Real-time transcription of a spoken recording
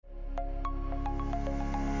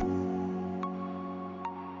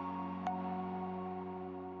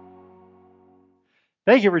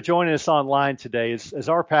Thank you for joining us online today as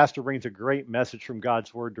our pastor brings a great message from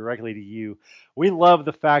God's Word directly to you. We love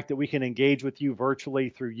the fact that we can engage with you virtually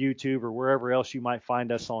through YouTube or wherever else you might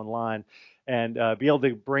find us online and be able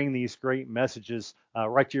to bring these great messages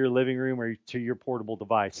right to your living room or to your portable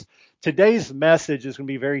device. Today's message is going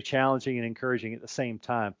to be very challenging and encouraging at the same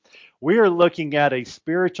time. We are looking at a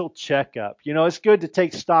spiritual checkup. You know, it's good to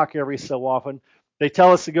take stock every so often. They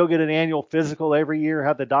tell us to go get an annual physical every year,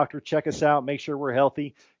 have the doctor check us out, make sure we're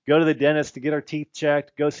healthy, go to the dentist to get our teeth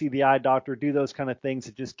checked, go see the eye doctor, do those kind of things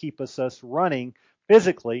that just keep us running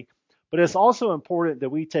physically. But it's also important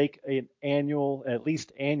that we take an annual, at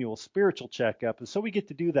least annual spiritual checkup. And so we get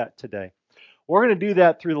to do that today. We're going to do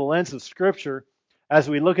that through the lens of Scripture as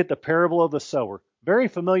we look at the parable of the sower. Very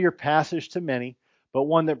familiar passage to many, but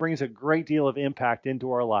one that brings a great deal of impact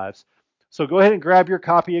into our lives. So go ahead and grab your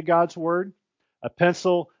copy of God's Word, a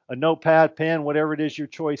pencil, a notepad, pen, whatever it is your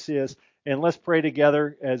choice is, and let's pray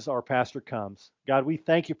together as our pastor comes. God, we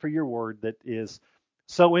thank you for your word that is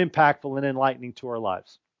so impactful and enlightening to our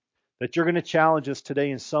lives, that you're going to challenge us today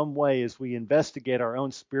in some way as we investigate our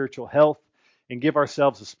own spiritual health and give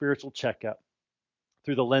ourselves a spiritual checkup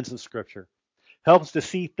through the lens of Scripture. Help us to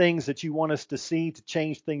see things that you want us to see, to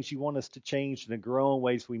change things you want us to change, and to grow in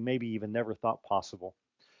ways we maybe even never thought possible.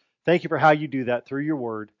 Thank you for how you do that through your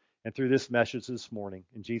word and through this message this morning.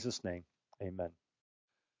 In Jesus' name, amen.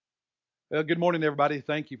 Well, good morning, everybody.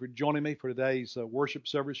 Thank you for joining me for today's worship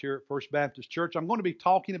service here at First Baptist Church. I'm going to be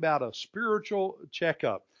talking about a spiritual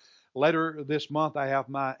checkup. Later this month, I have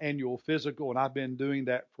my annual physical, and I've been doing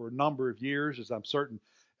that for a number of years, as I'm certain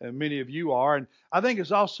many of you are. And I think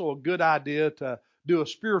it's also a good idea to do a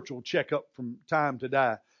spiritual checkup from time to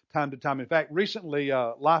time. In fact, recently,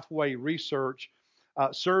 Lifeway Research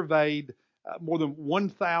surveyed more than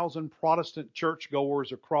 1,000 Protestant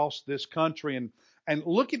churchgoers across this country and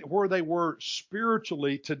looking at where they were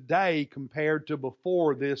spiritually today compared to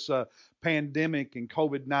before this pandemic and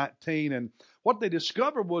COVID-19. And what they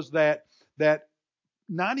discovered was that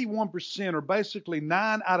 91%, or basically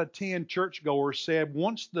 9 out of 10 churchgoers, said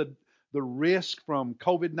once the risk from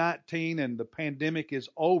COVID-19 and the pandemic is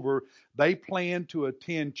over, they plan to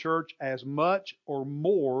attend church as much or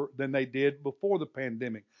more than they did before the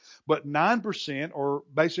pandemic. But 9%, or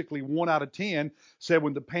basically 1 out of 10, said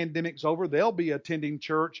when the pandemic's over, they'll be attending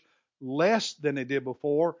church less than they did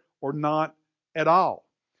before or not at all.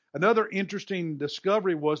 Another interesting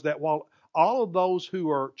discovery was that while all of those who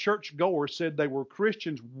are church goers said they were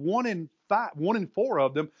Christians, 1 in 4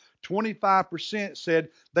 of them, 25%, said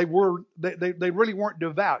they really weren't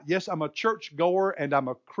devout. Yes, I'm a church goer and I'm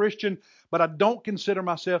a Christian, but I don't consider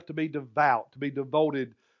myself to be devout, to be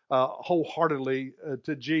devoted wholeheartedly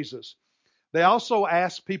to Jesus. They also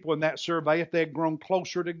asked people in that survey if they had grown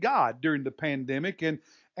closer to God during the pandemic, and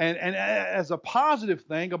as a positive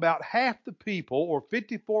thing, about half the people, or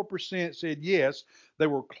 54%, said yes, they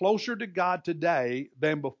were closer to God today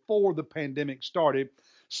than before the pandemic started.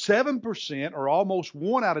 7%, or almost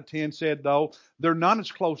 1 out of 10, said, though, they're not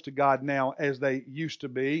as close to God now as they used to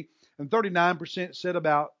be. And 39% said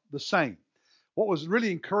about the same. What was really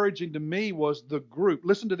encouraging to me was the group.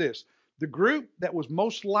 Listen to this. The group that was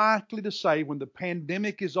most likely to say when the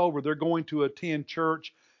pandemic is over, they're going to attend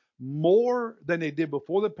church more than they did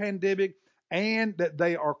before the pandemic, and that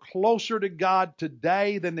they are closer to God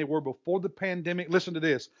today than they were before the pandemic. Listen to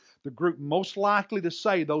this. The group most likely to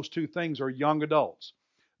say those two things are young adults,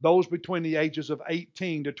 those between the ages of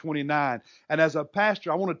 18 to 29. And as a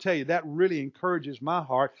pastor, I want to tell you, that really encourages my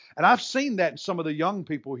heart. And I've seen that in some of the young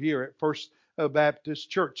people here at First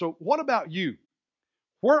Baptist Church. So what about you?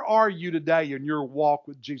 Where are you today in your walk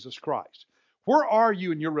with Jesus Christ? Where are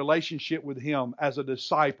you in your relationship with Him as a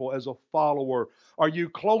disciple, as a follower? Are you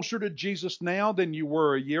closer to Jesus now than you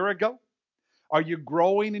were a year ago? Are you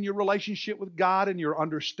growing in your relationship with God and your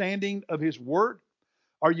understanding of His Word?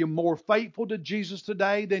 Are you more faithful to Jesus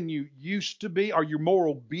today than you used to be? Are you more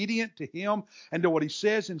obedient to Him and to what He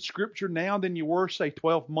says in Scripture now than you were, say,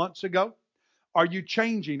 12 months ago? Are you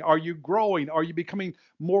changing? Are you growing? Are you becoming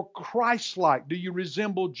more Christ-like? Do you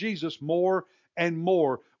resemble Jesus more and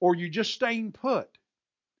more? Or are you just staying put?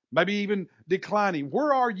 Maybe even declining.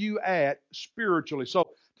 Where are you at spiritually? So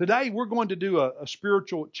today we're going to do a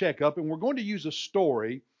spiritual checkup, and we're going to use a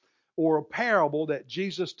story or a parable that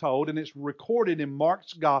Jesus told, and it's recorded in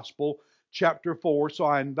Mark's Gospel, chapter 4. So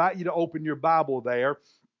I invite you to open your Bible there.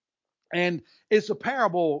 And it's a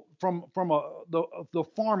parable from the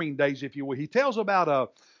farming days, if you will. He tells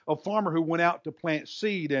about a farmer who went out to plant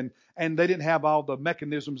seed, and they didn't have all the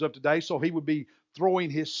mechanisms of today, so he would be throwing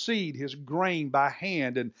his seed, his grain by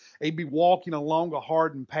hand, and he'd be walking along a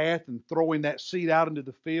hardened path and throwing that seed out into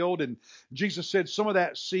the field. And Jesus said some of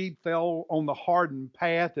that seed fell on the hardened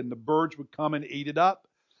path and the birds would come and eat it up.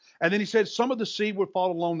 And then he said some of the seed would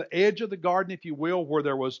fall along the edge of the garden, if you will, where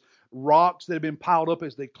there was rocks that had been piled up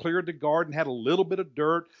as they cleared the garden, had a little bit of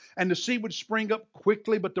dirt. And the seed would spring up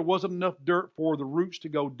quickly, but there wasn't enough dirt for the roots to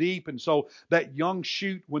go deep. And so that young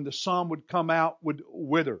shoot, when the sun would come out, would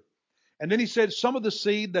wither. And then he said some of the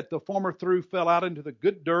seed that the farmer threw fell out into the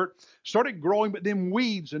good dirt, started growing, but then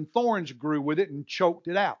weeds and thorns grew with it and choked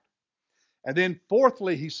it out. And then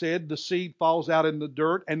fourthly, he said, the seed falls out in the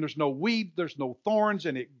dirt and there's no weed, there's no thorns,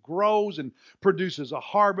 and it grows and produces a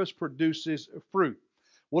harvest, produces fruit.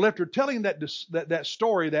 Well, after telling that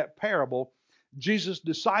story, that parable, Jesus'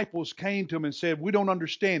 disciples came to him and said, we don't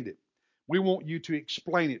understand it. We want you to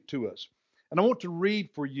explain it to us. And I want to read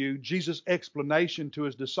for you Jesus' explanation to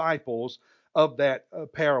his disciples of that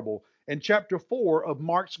parable. In chapter 4 of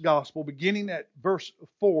Mark's Gospel, beginning at verse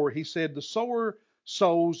 4, he said, the sower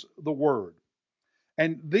sows the word.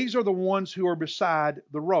 And these are the ones who are beside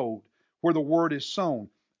the road where the word is sown.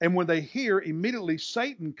 And when they hear, immediately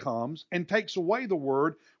Satan comes and takes away the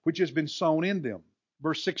word which has been sown in them.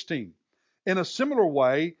 Verse 16. In a similar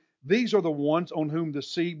way, these are the ones on whom the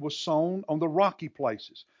seed was sown on the rocky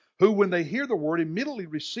places, who when they hear the word immediately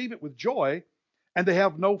receive it with joy, and they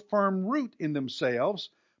have no firm root in themselves,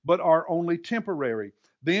 but are only temporary.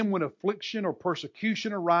 Then when affliction or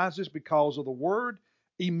persecution arises because of the word,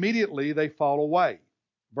 immediately they fall away.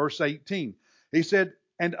 Verse 18, he said,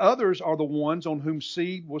 and others are the ones on whom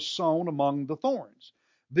seed was sown among the thorns.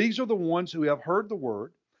 These are the ones who have heard the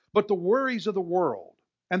word, but the worries of the world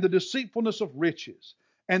and the deceitfulness of riches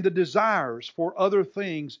and the desires for other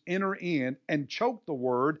things enter in and choke the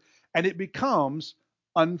word, and it becomes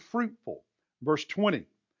unfruitful. Verse 20,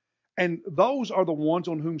 and those are the ones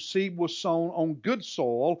on whom seed was sown on good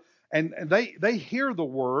soil, and they hear the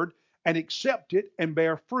word and accept it and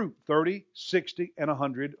bear fruit 30, 60, and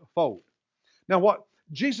 100 fold. Now what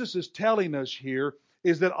Jesus is telling us here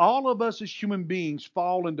is that all of us as human beings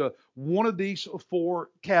fall into one of these four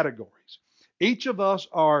categories. Each of us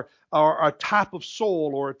are a type of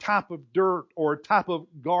soil or a type of dirt or a type of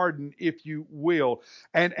garden, if you will.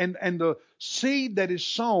 And the seed that is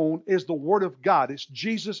sown is the Word of God. It's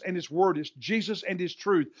Jesus and His Word. It's Jesus and His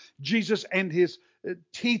truth. Jesus and His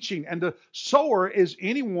teaching. And the sower is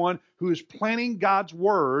anyone who is planting God's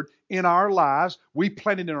Word in our lives. We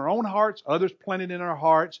plant it in our own hearts. Others plant it in our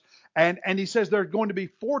hearts. And He says there are going to be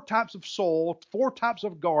four types of soil, four types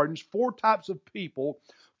of gardens, four types of people,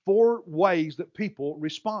 four ways that people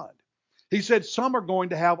respond. He said some are going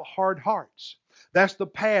to have hard hearts. That's the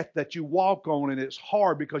path that you walk on, and it's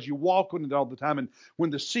hard because you walk on it all the time. And when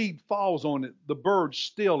the seed falls on it, the birds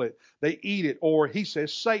steal it. They eat it. Or he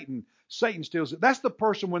says Satan steals it. That's the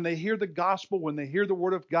person when they hear the gospel, when they hear the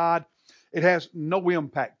word of God, it has no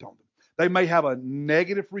impact on them. They may have a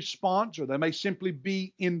negative response or they may simply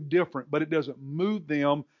be indifferent, but it doesn't move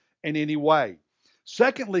them in any way.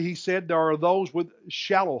 Secondly, he said there are those with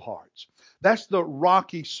shallow hearts. That's the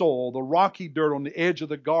rocky soil, the rocky dirt on the edge of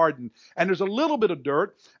the garden. And there's a little bit of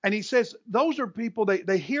dirt. And he says those are people,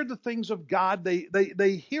 they hear the things of God.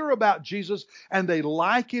 They hear about Jesus and they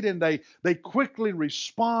like it and they quickly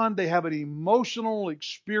respond. They have an emotional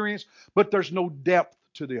experience, but there's no depth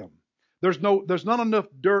to them. There's not enough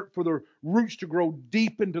dirt for the roots to grow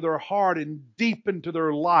deep into their heart and deep into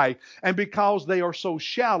their life. And because they are so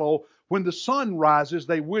shallow, when the sun rises,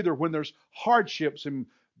 they wither. When there's hardships and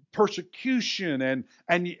persecution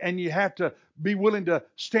and you have to be willing to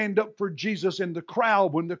stand up for Jesus in the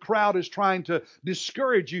crowd. When the crowd is trying to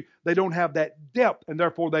discourage you, they don't have that depth, and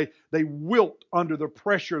therefore they wilt under the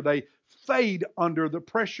pressure. They fade under the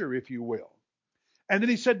pressure, if you will. And then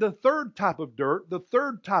he said the third type of dirt, the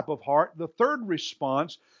third type of heart, the third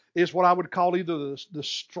response is what I would call either the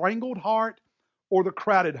strangled heart or the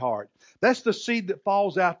crowded heart. That's the seed that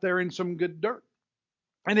falls out there in some good dirt.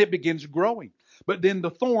 And it begins growing. But then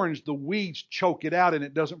the thorns, the weeds choke it out and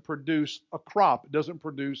it doesn't produce a crop. It doesn't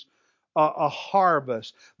produce a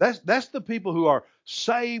harvest. That's the people who are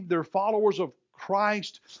saved. They're followers of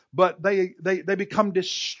Christ, but they become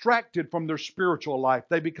distracted from their spiritual life.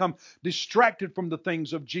 They become distracted from the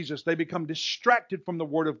things of Jesus. They become distracted from the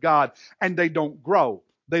Word of God, and they don't grow.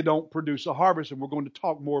 They don't produce a harvest, and we're going to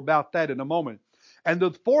talk more about that in a moment. And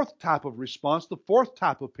the fourth type of response, the fourth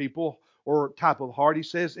type of people or type of heart, he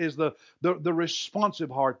says, is the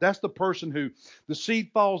responsive heart. That's the person who the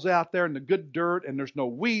seed falls out there in the good dirt and there's no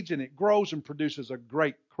weeds and it grows and produces a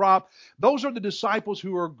great crop. Those are the disciples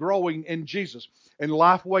who are growing in Jesus. In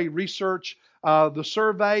Lifeway Research, the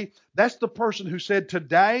survey, that's the person who said,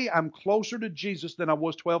 today I'm closer to Jesus than I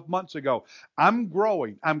was 12 months ago. I'm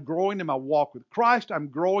growing. I'm growing in my walk with Christ. I'm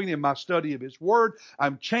growing in my study of His Word.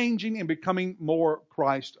 I'm changing and becoming more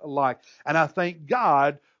Christ-like. And I thank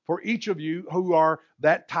God for each of you who are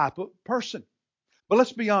that type of person. But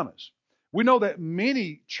let's be honest. We know that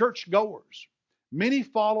many churchgoers, many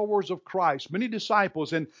followers of Christ, many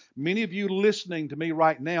disciples, and many of you listening to me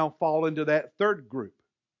right now fall into that third group.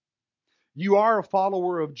 You are a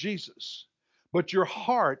follower of Jesus, but your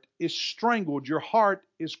heart is strangled, your heart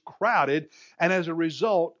is crowded, and as a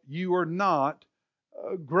result, you are not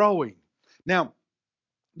growing. Now,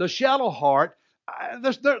 the shallow heart,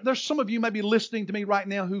 there's some of you maybe listening to me right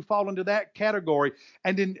now who fall into that category.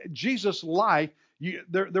 And in Jesus' life,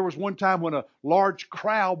 there was one time when a large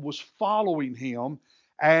crowd was following him,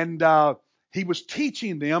 and he was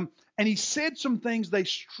teaching them, and he said some things they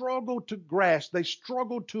struggled to grasp, they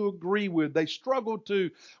struggled to agree with, they struggled to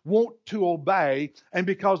want to obey, and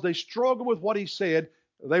because they struggled with what he said,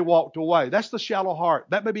 they walked away. That's the shallow heart.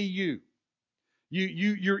 That may be you.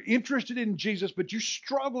 You're interested in Jesus, but you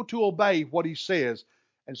struggle to obey what he says.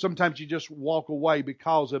 And sometimes you just walk away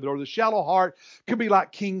because of it. Or the shallow heart could be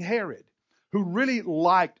like King Herod, who really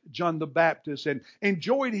liked John the Baptist and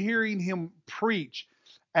enjoyed hearing him preach.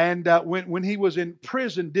 And when he was in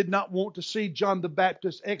prison, did not want to see John the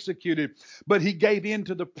Baptist executed. But he gave in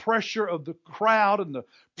to the pressure of the crowd and the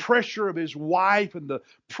pressure of his wife and the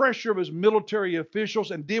pressure of his military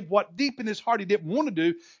officials, and did what deep in his heart he didn't want to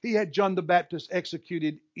do. He had John the Baptist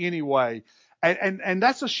executed anyway. And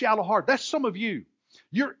that's a shallow heart. That's some of you.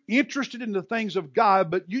 You're interested in the things of God,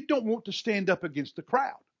 but you don't want to stand up against the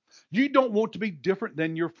crowd. You don't want to be different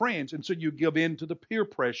than your friends. And so you give in to the peer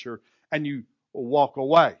pressure and you walk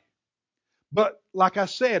away. But like I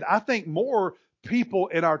said, I think more people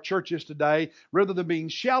in our churches today, rather than being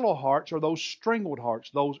shallow hearts, are those strangled hearts,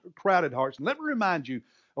 those crowded hearts. And let me remind you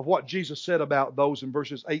of what Jesus said about those in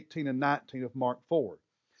verses 18 and 19 of Mark 4.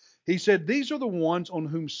 He said, these are the ones on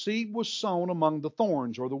whom seed was sown among the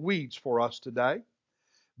thorns, or the weeds for us today.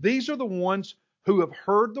 These are the ones who have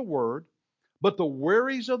heard the word, but the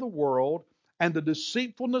worries of the world and the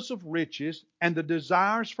deceitfulness of riches and the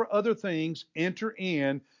desires for other things enter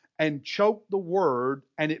in and choke the word,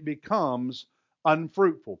 and it becomes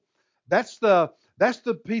unfruitful. That's the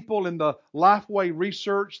people in the Lifeway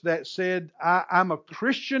Research that said, I'm a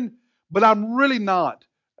Christian, but I'm really not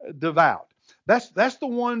devout. That's the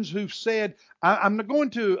ones who've said, I'm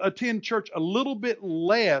going to attend church a little bit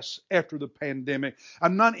less after the pandemic.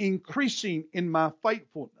 I'm not increasing in my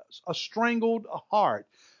faithfulness. A strangled heart.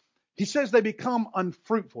 He says they become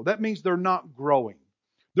unfruitful. That means they're not growing.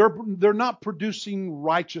 They're not producing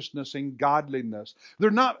righteousness and godliness. They're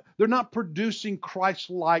not producing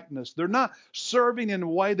Christ-likeness. They're not serving in a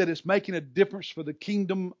way that is making a difference for the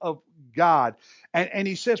kingdom of God. And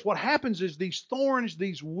he says what happens is these thorns,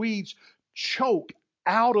 these weeds, choke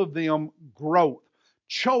out of them growth,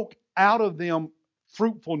 choke out of them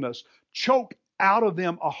fruitfulness, choke out of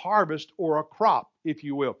them a harvest or a crop, if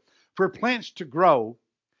you will. For plants to grow,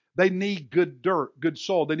 they need good dirt, good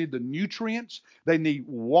soil. They need the nutrients. They need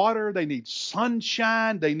water. They need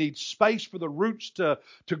sunshine. They need space for the roots to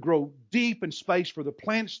grow deep and space for the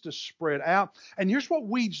plants to spread out. And here's what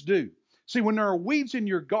weeds do. See, when there are weeds in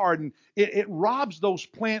your garden, it robs those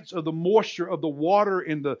plants of the moisture of the water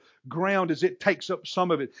in the ground as it takes up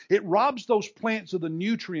some of it. It robs those plants of the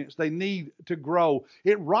nutrients they need to grow.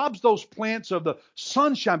 It robs those plants of the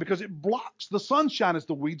sunshine because it blocks the sunshine as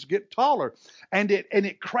the weeds get taller. And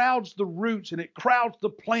it crowds the roots and it crowds the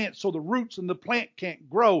plants so the roots and the plant can't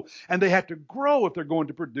grow. And they have to grow if they're going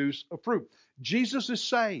to produce a fruit. Jesus is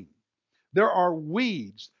saying there are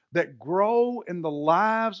weeds that grow in the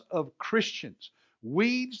lives of Christians.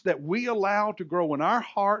 Weeds that we allow to grow in our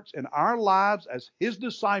hearts and our lives as His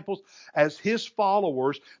disciples, as His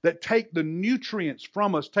followers, that take the nutrients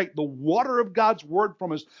from us, take the water of God's Word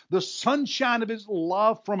from us, the sunshine of His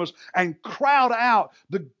love from us, and crowd out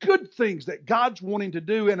the good things that God's wanting to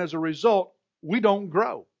do. And as a result, we don't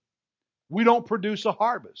grow. We don't produce a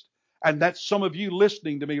harvest. And that's some of you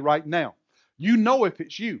listening to me right now. You know if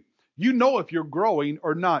it's you. You know if you're growing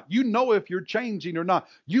or not. You know if you're changing or not.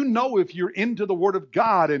 You know if you're into the Word of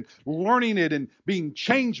God and learning it and being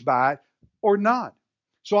changed by it or not.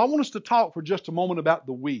 So I want us to talk for just a moment about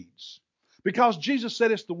the weeds. Because Jesus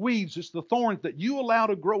said it's the weeds, it's the thorns that you allow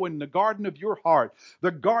to grow in the garden of your heart,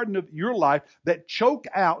 the garden of your life, that choke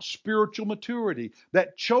out spiritual maturity,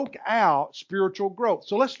 that choke out spiritual growth.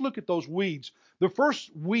 So let's look at those weeds. The first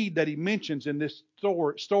weed that he mentions in this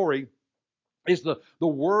story is the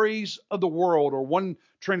worries of the world, or one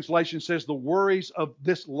translation says the worries of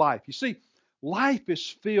this life. You see, life is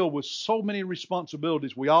filled with so many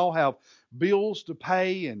responsibilities. We all have bills to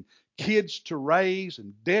pay and kids to raise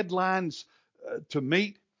and deadlines to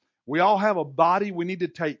meet. We all have a body we need to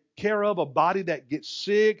take care of, a body that gets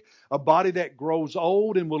sick, a body that grows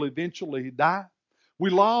old and will eventually die. We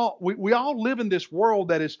all live in this world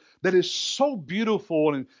that is so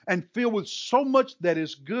beautiful and filled with so much that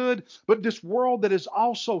is good, but this world that is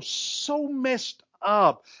also so messed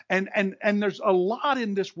up. And there's a lot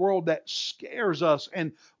in this world that scares us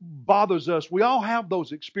and bothers us. We all have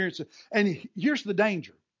those experiences. And here's the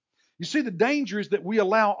danger. You see, the danger is that we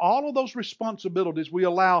allow all of those responsibilities, we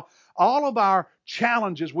allow all of our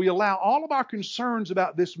challenges, we allow all of our concerns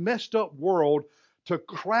about this messed up world to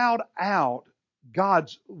crowd out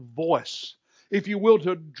God's voice, if you will,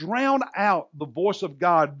 to drown out the voice of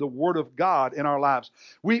God, the Word of God in our lives.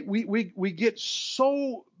 We get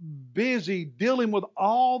so busy dealing with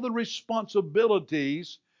all the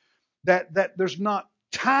responsibilities that there's not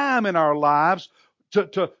time in our lives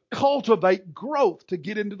to cultivate growth, to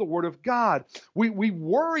get into the Word of God. We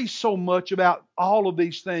worry so much about all of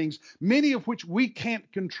these things, many of which we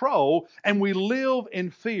can't control, and we live in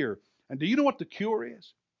fear. And do you know what the cure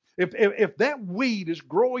is? If that weed is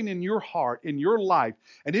growing in your heart, in your life,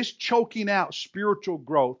 and it's choking out spiritual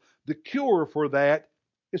growth, the cure for that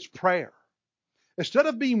is prayer. Instead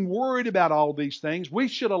of being worried about all these things, we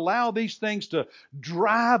should allow these things to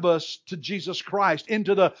drive us to Jesus Christ,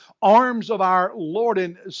 into the arms of our Lord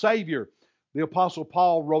and Savior. The Apostle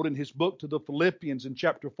Paul wrote in his book to the Philippians in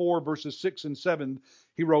chapter 4, verses 6 and 7,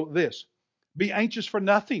 he wrote this: "Be anxious for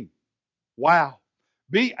nothing." Wow.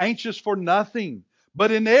 Be anxious for nothing,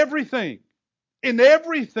 but in everything,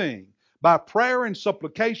 by prayer and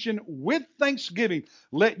supplication with thanksgiving,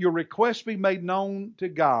 let your requests be made known to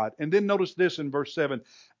God. And then notice this in verse 7.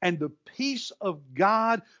 And the peace of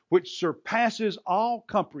God, which surpasses all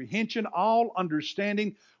comprehension, all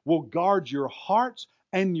understanding, will guard your hearts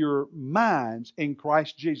and your minds in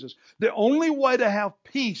Christ Jesus. The only way to have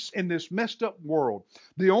peace in this messed up world,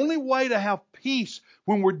 the only way to have peace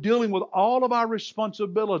when we're dealing with all of our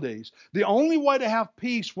responsibilities, the only way to have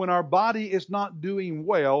peace when our body is not doing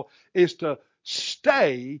well, is to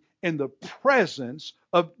stay in the presence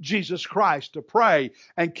of Jesus Christ, to pray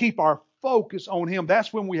and keep our focus on Him.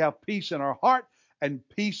 That's when we have peace in our heart and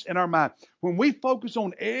peace in our mind. When we focus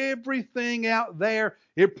on everything out there,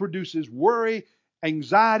 it produces worry,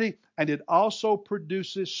 anxiety, and it also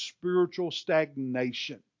produces spiritual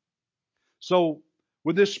stagnation. So,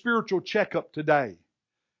 with this spiritual checkup today,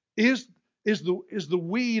 is the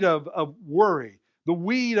weed of worry, the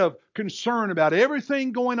weed of concern about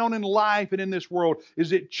everything going on in life and in this world,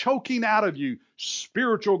 is it choking out of you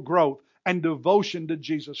spiritual growth and devotion to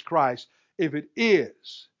Jesus Christ? If it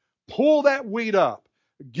is, pull that weed up.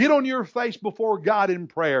 Get on your face before God in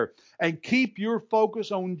prayer and keep your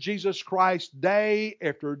focus on Jesus Christ day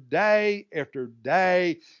after day after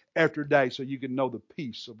day after day, so you can know the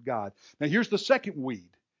peace of God. Now here's the second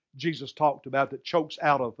weed Jesus talked about that chokes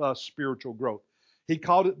out of us spiritual growth. He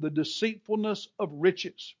called it the deceitfulness of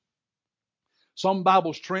riches. Some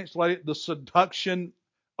Bibles translate it the seduction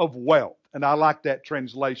of wealth. And I like that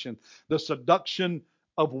translation, the seduction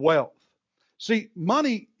of wealth. See,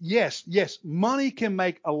 money, yes, money can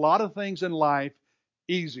make a lot of things in life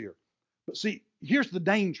easier. But see, here's the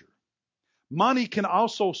danger. Money can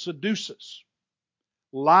also seduce us,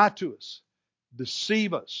 lie to us,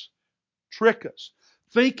 deceive us, trick us,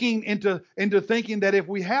 into thinking that if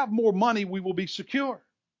we have more money, we will be secure.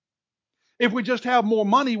 If we just have more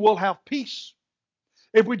money, we'll have peace.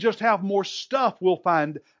 If we just have more stuff, we'll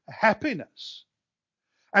find happiness.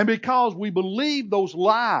 And because we believe those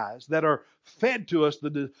lies that are fed to us,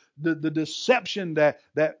 the deception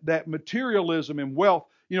that materialism and wealth,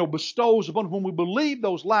 bestows upon us, when we believe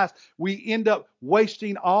those lies, we end up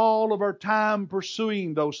wasting all of our time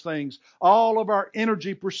pursuing those things, all of our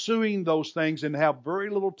energy pursuing those things, and have very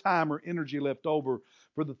little time or energy left over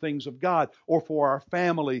for the things of God or for our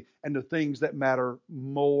family and the things that matter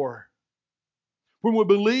more. When we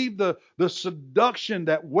believe the seduction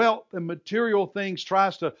that wealth and material things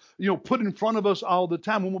tries to, put in front of us all the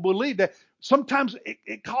time, when we believe that, sometimes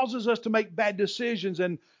it causes us to make bad decisions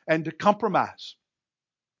and to compromise.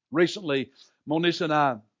 Recently, Moniz and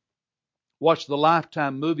I watched the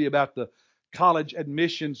Lifetime movie about the college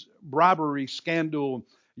admissions bribery scandal.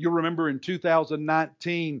 You'll remember in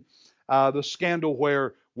 2019, the scandal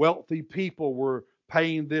where wealthy people were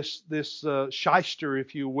paying this shyster,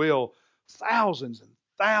 if you will, thousands and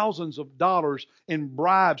thousands of dollars in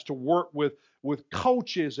bribes to work with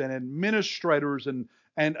coaches and administrators and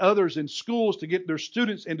others in schools to get their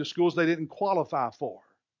students into schools they didn't qualify for.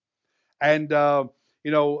 And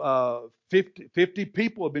 50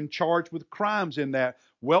 people have been charged with crimes in that.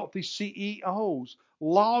 Wealthy CEOs,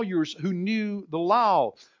 lawyers who knew the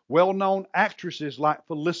law, well-known actresses like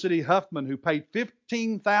Felicity Huffman, who paid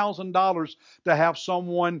 $15,000 to have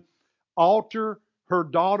someone alter her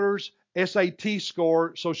daughter's SAT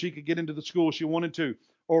score so she could get into the school she wanted to.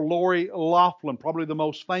 Or Lori Loughlin, probably the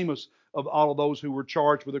most famous of all of those who were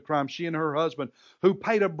charged with a crime. She and her husband, who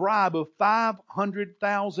paid a bribe of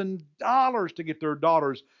 $500,000 to get their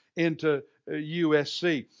daughters into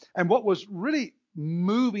USC. And what was really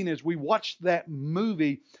moving as we watched that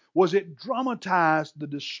movie was it dramatized the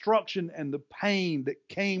destruction and the pain that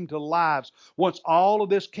came to lives once all of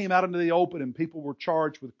this came out into the open and people were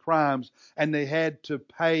charged with crimes and they had to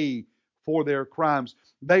pay for their crimes.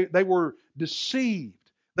 They were deceived.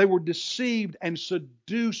 They were deceived and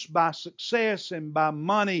seduced by success and by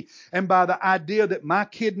money and by the idea that my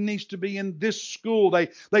kid needs to be in this school.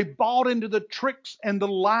 They bought into the tricks and the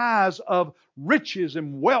lies of riches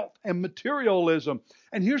and wealth and materialism.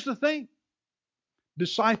 And here's the thing.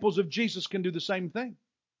 Disciples of Jesus can do the same thing.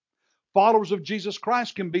 Followers of Jesus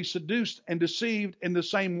Christ can be seduced and deceived in the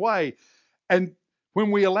same way. And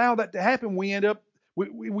when we allow that to happen, we end up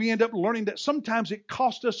learning that sometimes it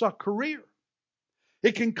costs us our career.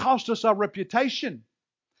 It can cost us our reputation.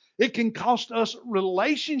 It can cost us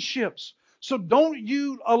relationships. So don't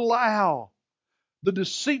you allow the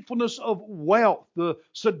deceitfulness of wealth, the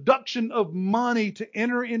seduction of money to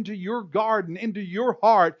enter into your garden, into your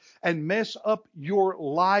heart, and mess up your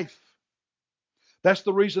life. That's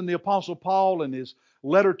the reason the Apostle Paul, in his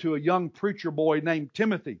letter to a young preacher boy named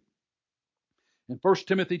Timothy, in 1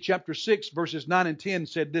 Timothy chapter 6, verses 9 and 10,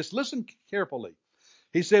 said this. Listen carefully.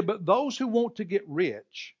 He said, but those who want to get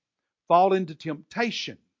rich fall into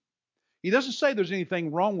temptation. He doesn't say there's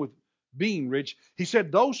anything wrong with being rich. He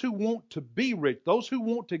said those who want to be rich, those who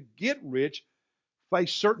want to get rich,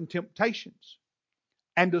 face certain temptations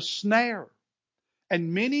and a snare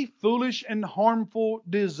and many foolish and harmful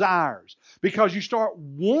desires. Because you start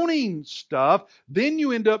wanting stuff, then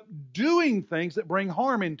you end up doing things that bring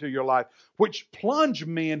harm into your life, which plunge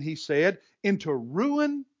men, he said, into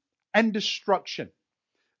ruin and destruction.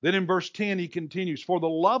 Then in verse 10 he continues, for the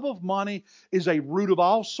love of money is a root of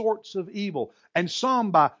all sorts of evil, and some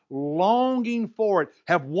by longing for it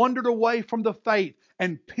have wandered away from the faith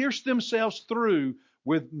and pierced themselves through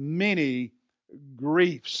with many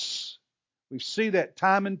griefs. We see that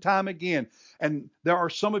time and time again. And there are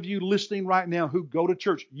some of you listening right now who go to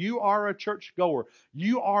church. You are a church goer.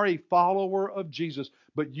 You are a follower of Jesus,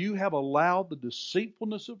 but you have allowed the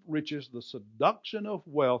deceitfulness of riches, the seduction of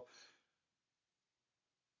wealth,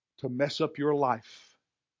 to mess up your life.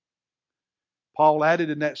 Paul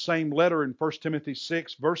added in that same letter in 1 Timothy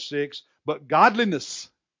 6, verse 6, but godliness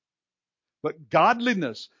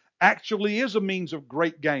actually is a means of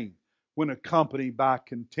great gain when accompanied by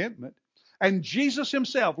contentment. And Jesus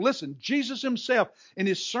himself, listen, Jesus himself in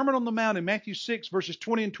his Sermon on the Mount in Matthew 6, verses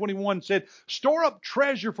 20 and 21 said, store up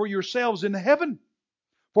treasure for yourselves in heaven,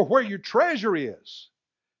 for where your treasure is,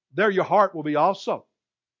 there your heart will be also.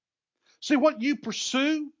 See, what you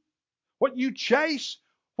pursue, what you chase,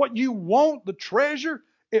 what you want, the treasure,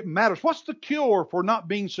 it matters. What's the cure for not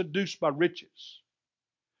being seduced by riches?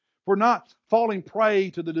 For not falling prey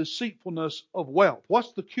to the deceitfulness of wealth?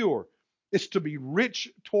 What's the cure? It's to be rich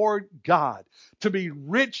toward God. To be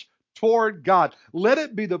rich toward God. Let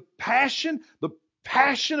it be the passion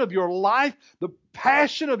of your life, the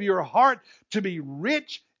passion of your heart to be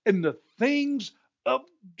rich in the things of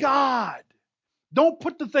God. Don't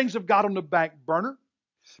put the things of God on the back burner.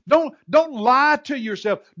 Don't lie to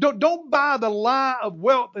yourself. Don't buy the lie of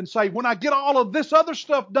wealth and say, when I get all of this other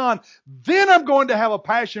stuff done, then I'm going to have a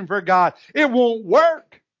passion for God. It won't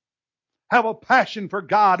work. Have a passion for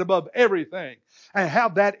God above everything and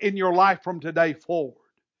have that in your life from today forward.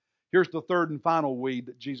 Here's the third and final weed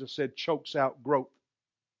that Jesus said chokes out growth.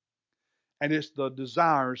 And it's the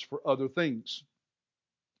desires for other things.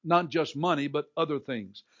 Not just money, but other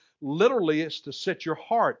things. Literally, it's to set your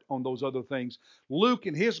heart on those other things. Luke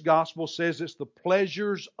in his gospel says it's the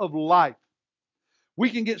pleasures of life.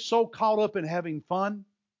 We can get so caught up in having fun,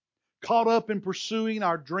 caught up in pursuing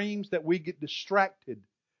our dreams that we get distracted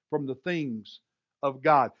from the things of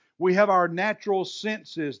God. We have our natural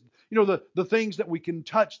senses. The things that we can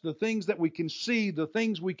touch, the things that we can see, the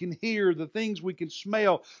things we can hear, the things we can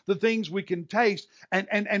smell, the things we can taste.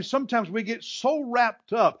 And sometimes we get so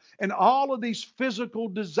wrapped up in all of these physical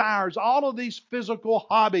desires, all of these physical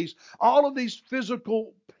hobbies, all of these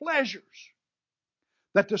physical pleasures,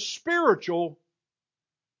 that the spiritual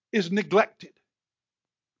is neglected,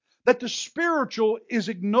 that the spiritual is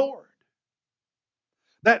ignored,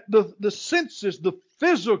 that the senses, the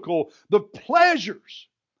physical, the pleasures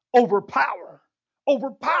overpower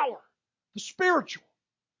the spiritual.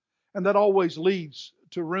 And that always leads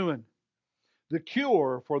to ruin. The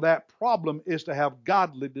cure for that problem is to have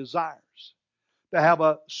godly desires, to have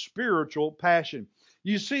a spiritual passion.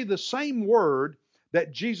 You see, the same word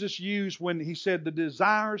that Jesus used when He said the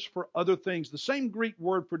desires for other things, the same Greek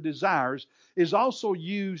word for desires is also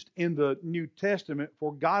used in the New Testament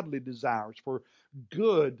for godly desires, for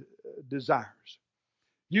good desires.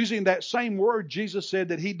 Using that same word, Jesus said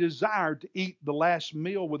that He desired to eat the last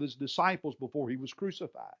meal with His disciples before He was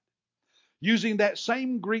crucified. Using that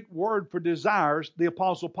same Greek word for desires, the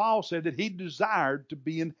Apostle Paul said that he desired to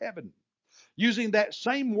be in heaven. Using that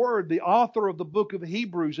same word, the author of the book of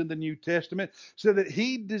Hebrews in the New Testament said that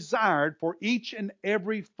he desired for each and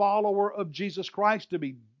every follower of Jesus Christ to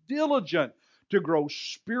be diligent to grow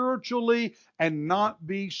spiritually and not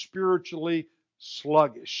be spiritually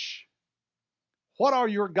sluggish. What are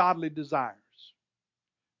your godly desires?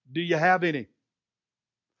 Do you have any?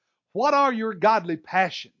 What are your godly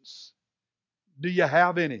passions? Do you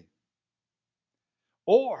have any?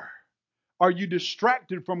 Or are you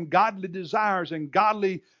distracted from godly desires and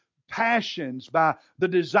godly passions by the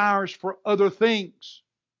desires for other things?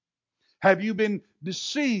 Have you been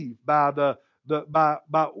deceived by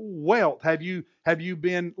by wealth? Have you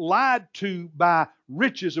been lied to by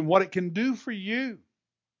riches and what it can do for you?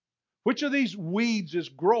 Which of these weeds is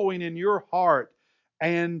growing in your heart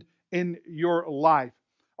and in your life?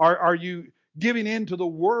 Are you giving in to the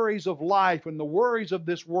worries of life and the worries of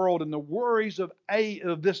this world and the worries of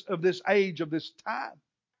this age, of this time?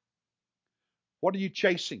 What are you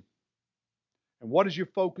chasing? And what is your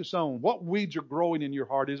focus on? What weeds are growing in your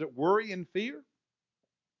heart? Is it worry and fear?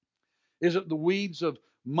 Is it the weeds of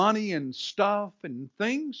money and stuff and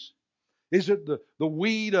things? Is it the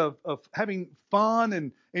weed of having fun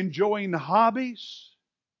and enjoying hobbies?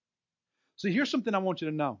 See, here's something I want you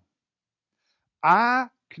to know. I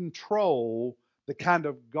control the kind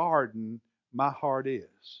of garden my heart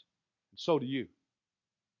is. So do you.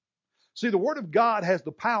 See, the Word of God has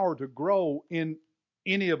the power to grow in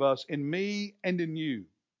any of us, in me and in you.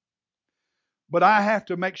 But I have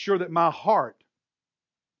to make sure that my heart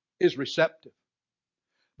is receptive.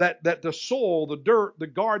 That the soil, the dirt, the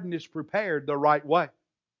garden is prepared the right way.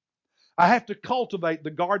 I have to cultivate the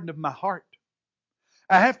garden of my heart.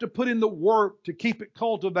 I have to put in the work to keep it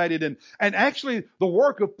cultivated and actually the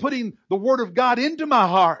work of putting the Word of God into my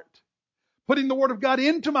heart. Putting the Word of God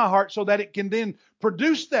into my heart so that it can then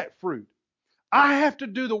produce that fruit. I have to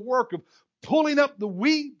do the work of pulling up the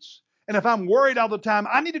weeds. And if I'm worried all the time,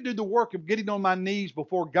 I need to do the work of getting on my knees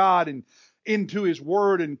before God and into His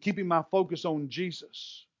Word and keeping my focus on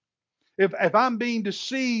Jesus. If I'm being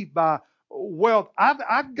deceived by wealth,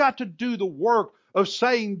 I've got to do the work of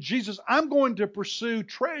saying, Jesus, I'm going to pursue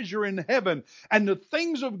treasure in heaven and the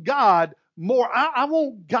things of God more. I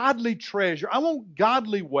want godly treasure. I want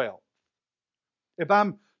godly wealth. If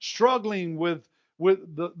I'm struggling with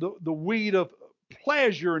the weed of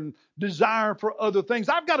pleasure and desire for other things,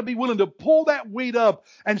 I've got to be willing to pull that weed up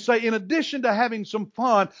and say, in addition to having some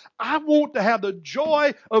fun, I want to have the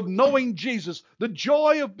joy of knowing Jesus, the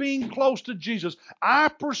joy of being close to Jesus. I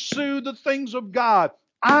pursue the things of God.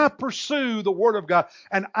 I pursue the Word of God.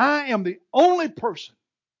 And I am the only person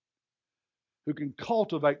who can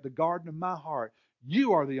cultivate the garden of my heart.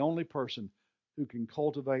 You are the only person who can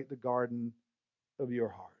cultivate the garden of your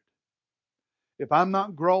heart. If I'm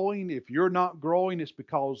not growing, if you're not growing, it's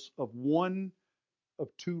because of one of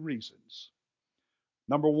two reasons.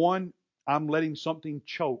 Number one, I'm letting something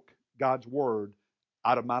choke God's Word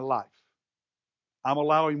out of my life. I'm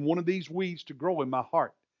allowing one of these weeds to grow in my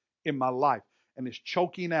heart, in my life, and it's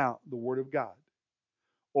choking out the Word of God.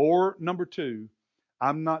 Or number two,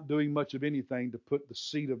 I'm not doing much of anything to put the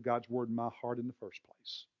seed of God's Word in my heart in the first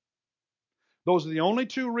place. Those are the only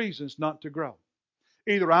two reasons not to grow.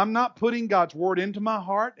 Either I'm not putting God's Word into my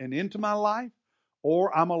heart and into my life,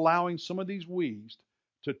 or I'm allowing some of these weeds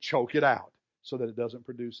to choke it out so that it doesn't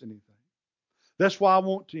produce anything. That's why I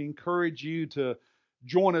want to encourage you to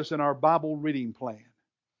join us in our Bible reading plan.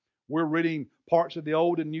 We're reading parts of the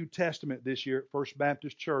Old and New Testament this year at First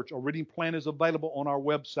Baptist Church. A reading plan is available on our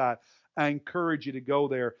website. I encourage you to go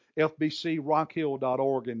there,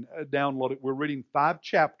 fbcrockhill.org, and download it. We're reading 5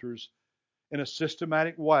 chapters in a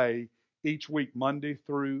systematic way each week, Monday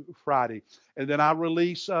through Friday. And then I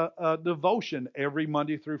release a devotion every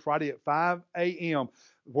Monday through Friday at 5 a.m.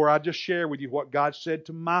 where I just share with you what God said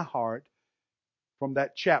to my heart from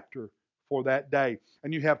that chapter for that day.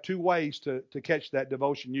 And you have 2 ways to catch that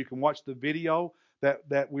devotion. You can watch the video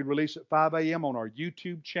that we release at 5 a.m. on our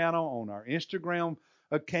YouTube channel, on our Instagram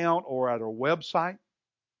account, or at our website.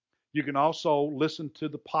 You can also listen to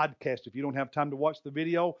the podcast. If you don't have time to watch the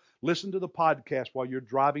video, listen to the podcast while you're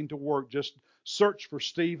driving to work. Just search for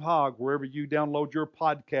Steve Hogg wherever you download your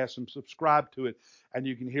podcast and subscribe to it. And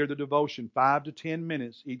you can hear the devotion 5 to 10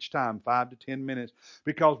 minutes each time, 5 to 10 minutes.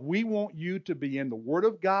 Because we want you to be in the Word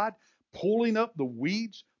of God, pulling up the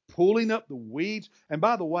weeds. And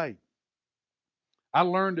by the way, I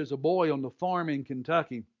learned as a boy on the farm in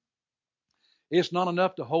Kentucky, it's not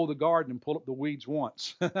enough to hoe the garden and pull up the weeds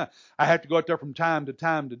once. I have to go out there from time to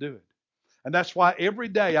time to do it. And that's why every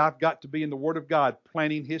day I've got to be in the Word of God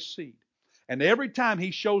planting His seed. And every time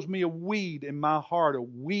He shows me a weed in my heart, a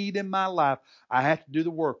weed in my life, I have to do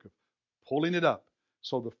the work of pulling it up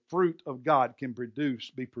so the fruit of God can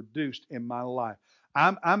be produced in my life.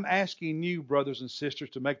 I'm asking you, brothers and sisters,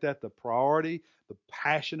 to make that the priority, the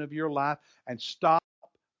passion of your life, and stop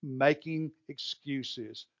making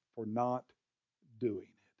excuses for not doing it.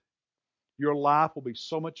 Your life will be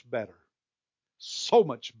so much better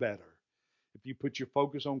if you put your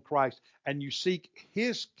focus on Christ and you seek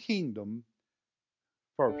His kingdom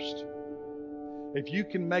first. If you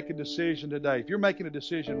can make a decision today, if you're making a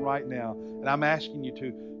decision right now, and I'm asking you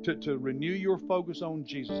to renew your focus on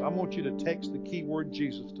Jesus, I want you to text the keyword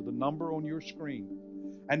Jesus to the number on your screen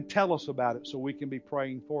and tell us about it so we can be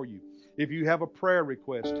praying for you. If you have a prayer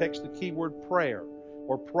request, text the keyword prayer,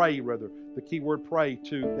 or pray rather, the keyword pray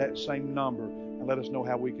to that same number, and let us know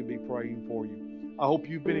how we can be praying for you. I hope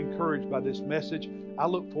you've been encouraged by this message. I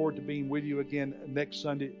look forward to being with you again next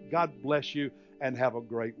Sunday. God bless you and have a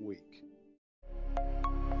great week.